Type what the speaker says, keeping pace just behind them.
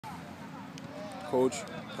coach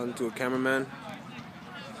talking to a cameraman.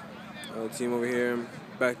 Other team over here.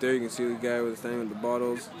 Back there, you can see the guy with the thing with the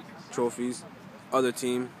bottles, trophies. Other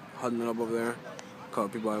team huddling up over there. A couple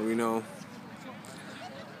people that we know.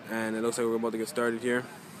 And it looks like we're about to get started here.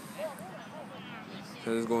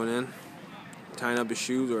 He's going in, tying up his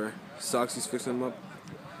shoes or socks. He's fixing them up.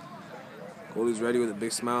 Goalie's ready with a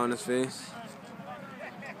big smile on his face.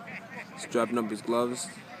 Strapping up his gloves.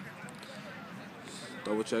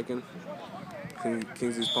 Double checking.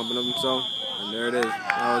 Kingsley's pumping up himself. And there it is.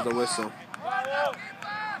 That was the whistle.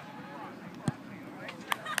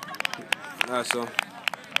 Alright, so.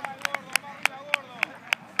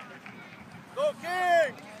 Go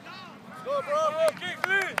King! Go bro! Go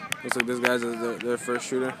Kingsley! Looks like this guy's their first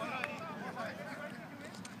shooter.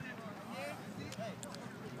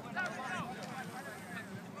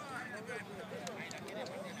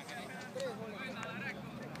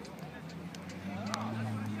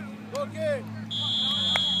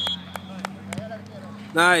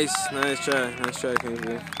 Nice try,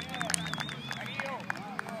 Kingsley.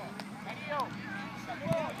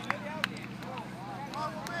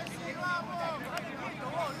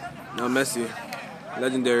 Now Messi,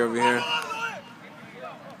 legendary over here.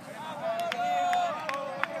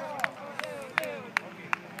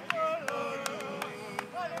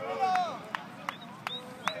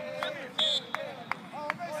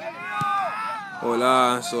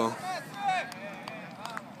 Hola, so.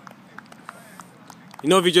 You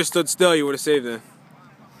know, if you just stood still, you would have saved it.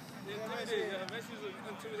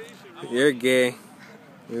 You're gay.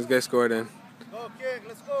 This guy scored in. Go, King.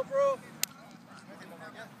 Let's go, bro.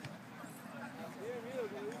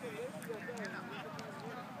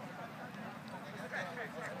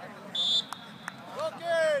 Go,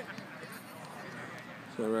 King.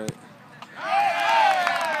 Is that right?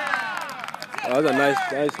 Oh,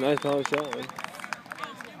 that's a nice power shot, man.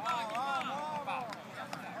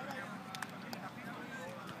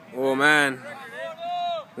 Oh man,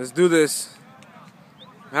 let's do this.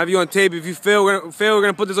 I have you on tape. If you fail, we're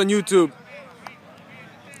gonna put this on YouTube.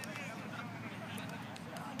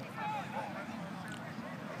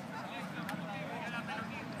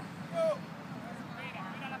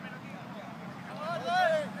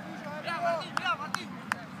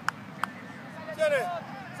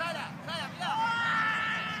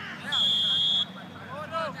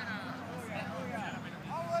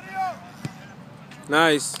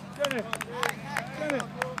 Nice.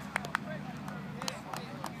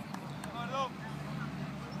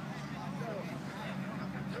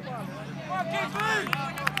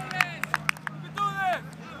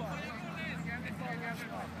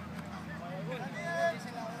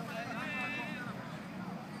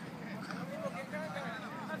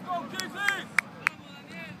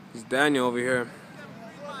 It's Daniel over here.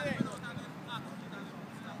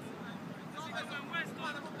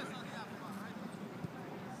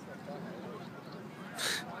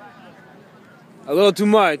 A little too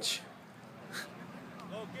much.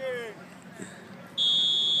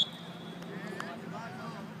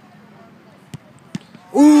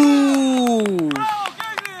 Ooh!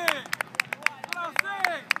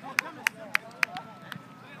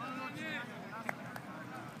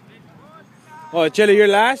 Oh, Chile, you're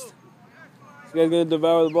last? This guy's gonna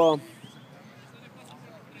devour the ball.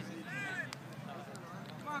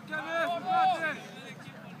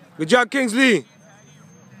 Good job, Kingsley.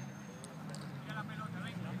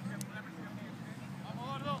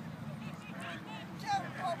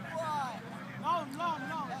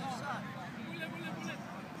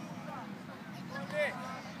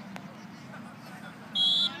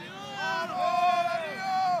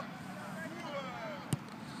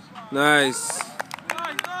 Nice.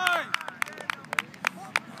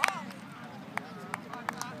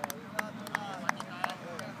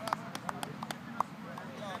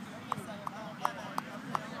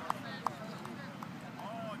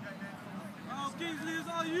 Kingsley, it's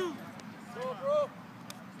all you. Go, bro.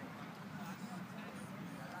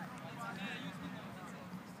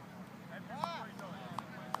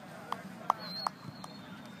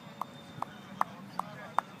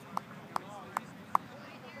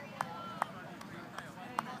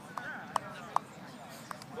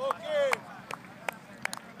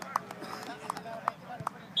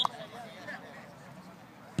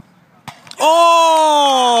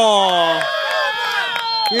 Oh!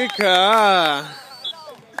 Good car.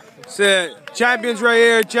 That's it. Champions right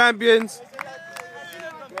here. Champions.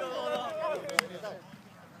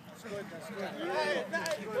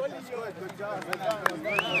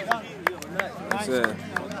 That's it.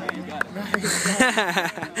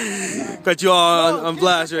 Got you all on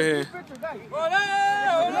blast right here.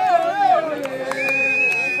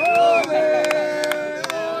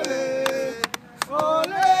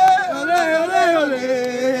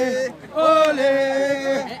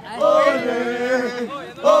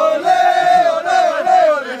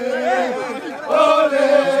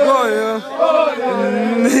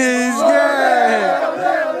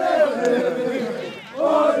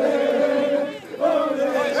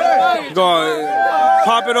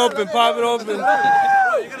 open, pop it open.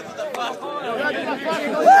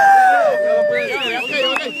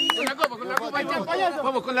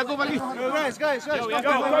 Vamos con la copa aquí. Guys.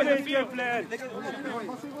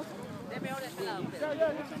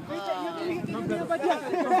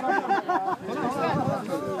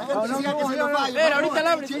 Pero ahorita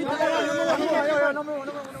la abre.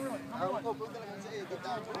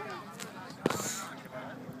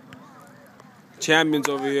 Champions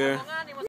over here.